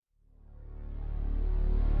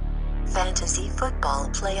Fantasy Football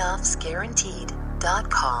Playoffs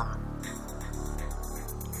Guaranteed.com.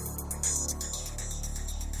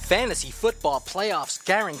 Fantasy Football Playoffs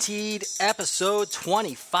Guaranteed, episode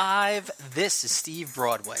 25. This is Steve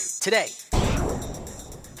Broadway. Today,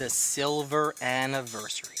 the silver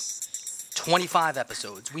anniversary. 25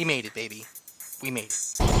 episodes. We made it, baby. We made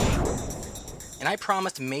it. And I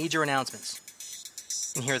promised major announcements.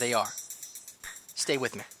 And here they are. Stay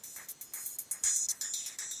with me.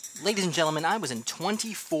 Ladies and gentlemen, I was in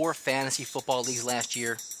 24 fantasy football leagues last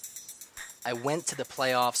year. I went to the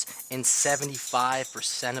playoffs in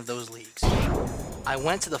 75% of those leagues. I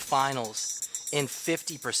went to the finals in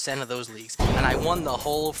 50% of those leagues. And I won the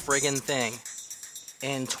whole friggin' thing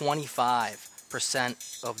in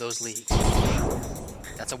 25% of those leagues.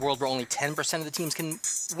 That's a world where only 10% of the teams can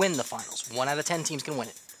win the finals. 1 out of 10 teams can win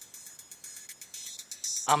it.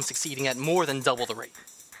 I'm succeeding at more than double the rate.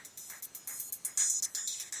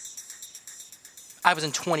 I was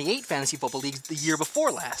in 28 fantasy football leagues the year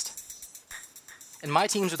before last. And my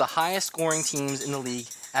teams were the highest scoring teams in the league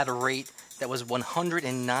at a rate that was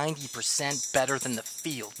 190% better than the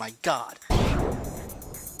field. My God.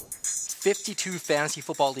 52 fantasy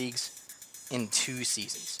football leagues in 2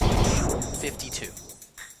 seasons. 52.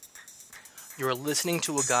 You're listening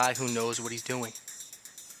to a guy who knows what he's doing.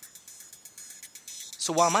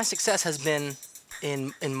 So while my success has been,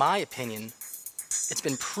 in my opinion, it's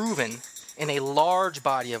been proven in a large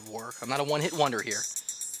body of work. I'm not a one-hit wonder here.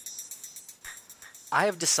 I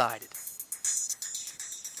have decided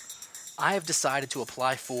to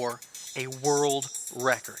apply for a world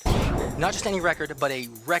record. Not just any record, but a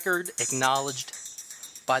record acknowledged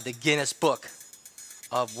by the Guinness Book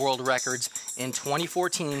of World Records. In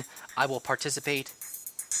 2014, I will participate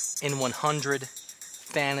in 100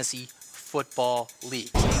 fantasy football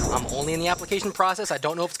leagues. I'm only in the application process. I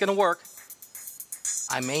don't know if it's going to work.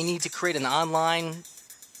 I may need to create an online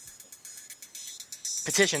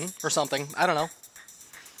petition or something. I don't know.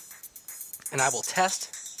 And I will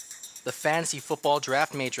test the fantasy football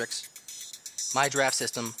draft matrix, my draft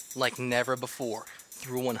system, like never before,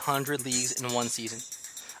 through 100 leagues in 1 season.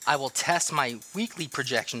 I will test my weekly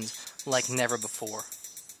projections like never before.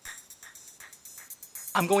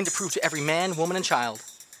 I'm going to prove to every man, woman, and child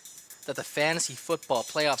that the Fantasy Football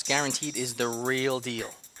Playoffs Guaranteed is the real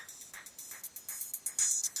deal.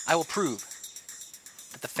 I will prove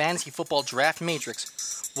that the Fantasy Football Draft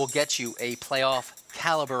Matrix will get you a playoff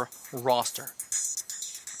caliber roster.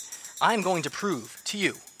 I'm going to prove to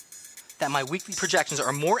you that my weekly projections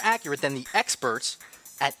are more accurate than the experts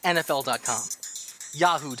at NFL.com,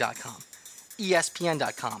 Yahoo.com,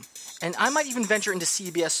 ESPN.com, and I might even venture into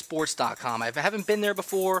CBSSports.com. I haven't been there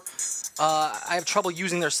before. I have trouble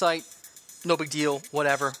using their site. No big deal.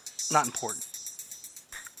 Whatever. Not important.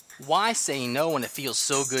 Why say no when it feels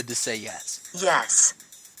so good to say yes? Yes.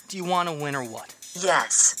 Do you want to win or what?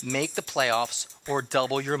 Yes. Make the playoffs or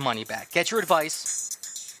double your money back. Get your advice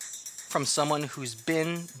from someone who's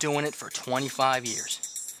been doing it for 25 years.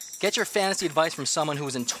 Get your fantasy advice from someone who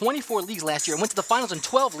was in 24 leagues last year and went to the finals in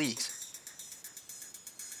 12 leagues.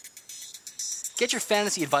 Get your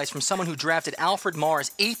fantasy advice from someone who drafted Alfred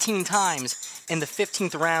Morris 18 times in the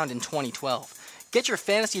 15th round in 2012. Get your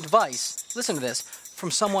fantasy advice, listen to this, from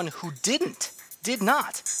someone who did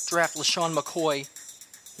not draft LaShawn McCoy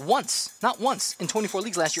not once, in 24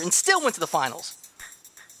 leagues last year and still went to the finals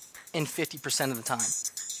in 50% of the time.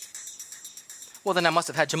 Well, then I must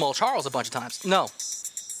have had Jamal Charles a bunch of times. No.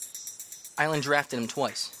 I only drafted him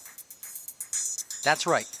twice. That's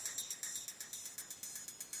right.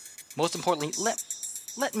 Most importantly,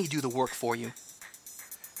 let me do the work for you.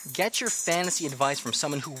 Get your fantasy advice from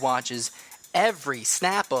someone who watches every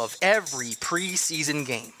snap of every preseason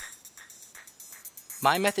game.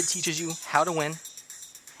 My method teaches you how to win,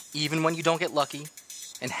 even when you don't get lucky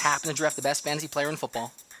and happen to draft the best fantasy player in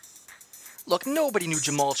football. Look, nobody knew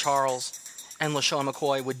Jamal Charles and LaShawn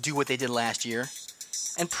McCoy would do what they did last year.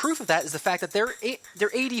 And proof of that is the fact that their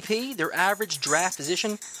ADP, their average draft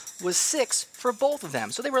position, was 6 for both of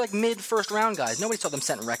them. So they were like mid-first round guys. Nobody saw them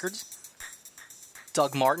setting records.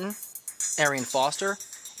 Doug Martin, Arian Foster,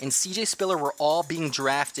 and C.J. Spiller were all being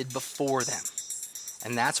drafted before them.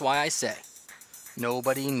 And that's why I say,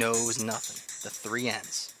 nobody knows nothing. The 3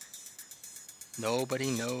 N's. Nobody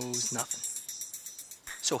knows nothing.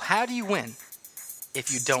 So how do you win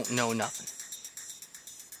if you don't know nothing?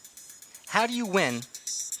 How do you win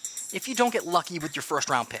if you don't get lucky with your first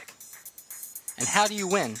round pick? And how do you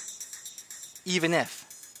win even if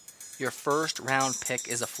your first round pick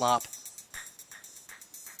is a flop?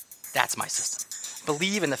 That's my system.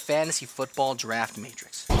 Believe in the fantasy football draft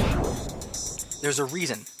matrix. There's a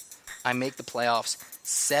reason I make the playoffs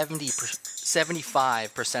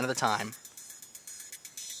 75% of the time,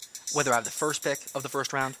 whether I have the first pick of the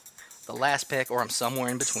first round, the last pick, or I'm somewhere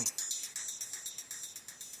in between.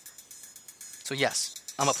 So yes,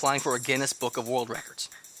 I'm applying for a Guinness Book of World Records.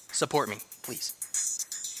 Support me, please.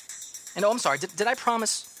 And I'm sorry, did I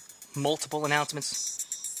promise multiple announcements?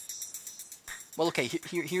 Well, okay,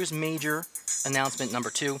 here's major announcement number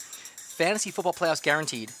 2. Fantasy Football Playoffs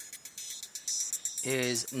Guaranteed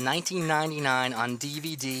is $19.99 on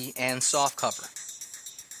DVD and softcover.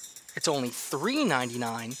 It's only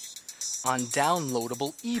 $3.99 on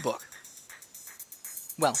downloadable ebook.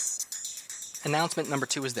 Well, announcement number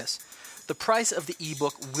 2 is this. The price of the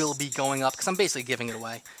ebook will be going up, because I'm basically giving it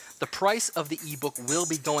away. The price of the ebook will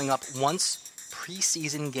be going up once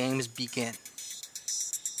preseason games begin.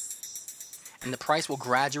 And the price will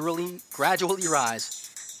gradually rise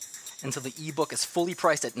until the ebook is fully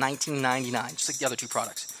priced at $19.99, just like the other 2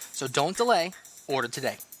 products. So don't delay, order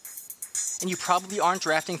today. And you probably aren't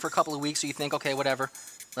drafting for a couple of weeks, so you think, okay, whatever,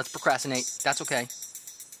 let's procrastinate. That's okay.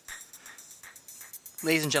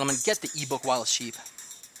 Ladies and gentlemen, get the ebook while it's cheap.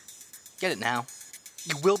 Get it now.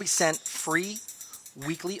 You will be sent free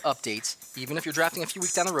weekly updates. Even if you're drafting a few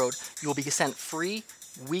weeks down the road, you will be sent free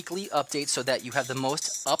weekly updates so that you have the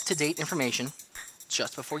most up-to-date information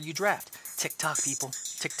just before you draft. TikTok, people.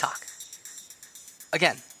 TikTok.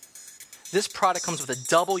 Again, this product comes with a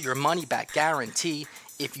double your money back guarantee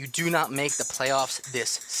if you do not make the playoffs this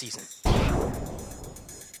season.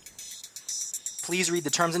 Please read the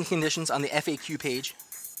terms and conditions on the FAQ page.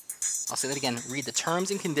 I'll say that again. Read the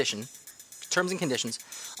terms and conditions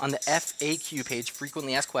on the FAQ page,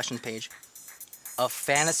 frequently asked questions page, of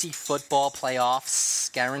Fantasy Football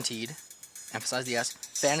Playoffs Guaranteed. Emphasize the S.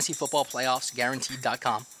 Fantasy Football Playoffs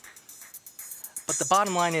Guaranteed.com. But the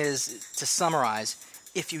bottom line is, to summarize,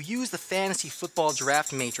 if you use the Fantasy Football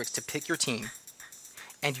Draft Matrix to pick your team,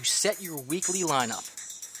 and you set your weekly lineup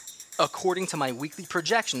according to my weekly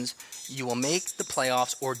projections, you will make the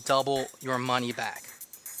playoffs or double your money back.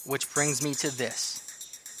 Which brings me to this.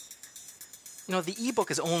 You know, the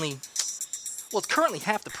ebook is only, well, it's currently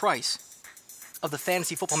half the price of the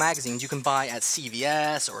fantasy football magazines you can buy at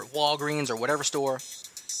CVS or Walgreens or whatever store.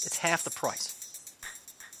 It's half the price.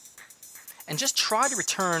 And just try to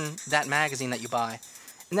return that magazine that you buy,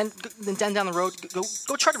 and then down the road,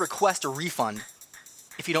 go try to request a refund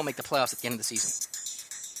if you don't make the playoffs at the end of the season.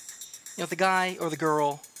 You know, the guy or the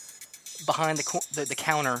girl behind the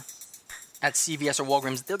counter at CVS or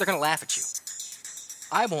Walgreens, they're going to laugh at you.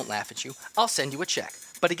 I won't laugh at you. I'll send you a check.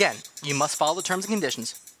 But again, you must follow the terms and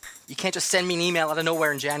conditions. You can't just send me an email out of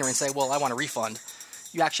nowhere in January and say, well, I want a refund.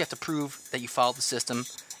 You actually have to prove that you followed the system,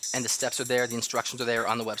 and the steps are there, the instructions are there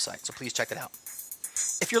on the website. So please check it out.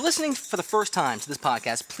 If you're listening for the first time to this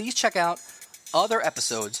podcast, please check out other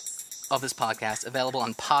episodes of this podcast available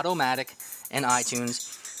on Podomatic and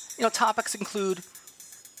iTunes. You know, topics include,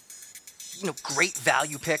 great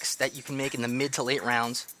value picks that you can make in the mid to late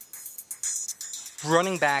rounds.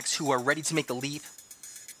 Running backs who are ready to make the leap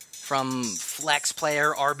from flex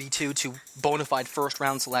player RB2 to bona fide first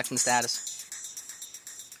round selection status.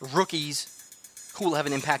 Rookies who will have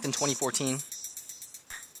an impact in 2014.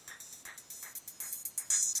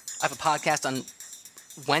 I have a podcast on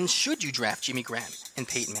when should you draft Jimmy Graham and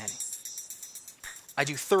Peyton Manning. I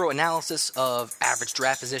do thorough analysis of average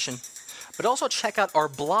draft position, but also check out our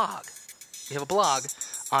blog. We have a blog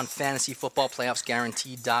on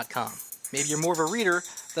fantasyfootballplayoffsguaranteed.com. Maybe you're more of a reader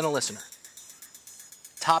than a listener.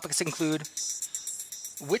 Topics include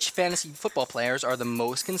which fantasy football players are the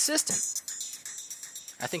most consistent.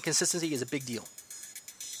 I think consistency is a big deal.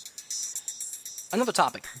 Another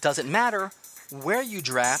topic, does it matter where you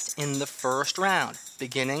draft in the first round,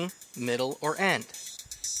 beginning, middle, or end?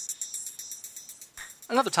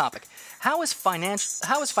 Another topic, how is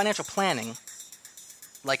financial planning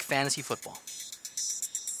like fantasy football?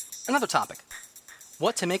 Another topic,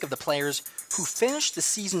 what to make of the players who finished the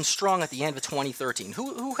season strong at the end of 2013?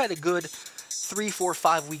 Who had a good 3, 4,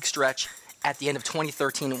 5 week stretch at the end of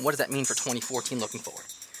 2013, and what does that mean for 2014 looking forward?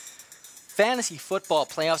 Fantasy Football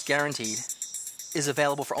Playoffs Guaranteed is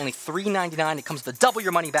available for only $3.99. It comes with a double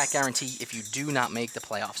your money back guarantee if you do not make the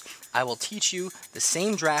playoffs. I will teach you the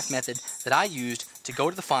same draft method that I used to go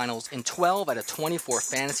to the finals in 12 out of 24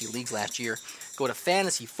 fantasy leagues last year. Go to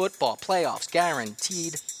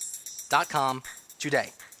fantasyfootballplayoffsguaranteed.com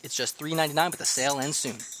today. It's just $3.99, but the sale ends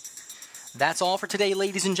soon. That's all for today,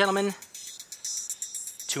 ladies and gentlemen.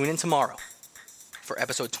 Tune in tomorrow for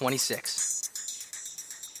episode 26,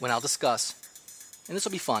 when I'll discuss, and this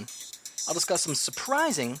will be fun, I'll discuss some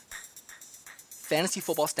surprising fantasy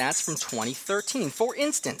football stats from 2013. For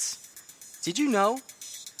instance, did you know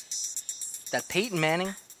that Peyton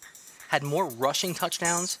Manning had more rushing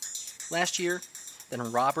touchdowns last year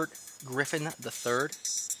than Robert Griffin III,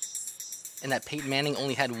 and that Peyton Manning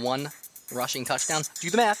only had 1 rushing touchdown? Do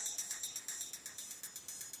the math.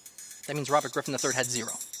 That means Robert Griffin III had 0.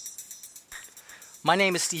 My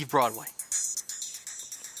name is Steve Broadway.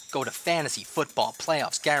 Go to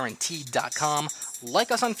fantasyfootballplayoffsguaranteed.com.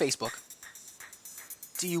 Like us on Facebook.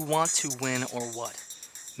 Do you want to win or what?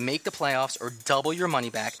 Make the playoffs or double your money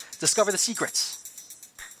back. Discover the secrets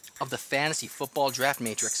of the fantasy football draft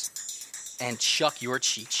matrix and chuck your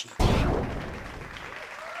cheat sheet.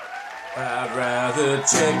 I'd rather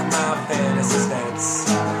check my fantasy stats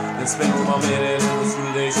than spend 1 minute in this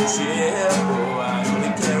relationship.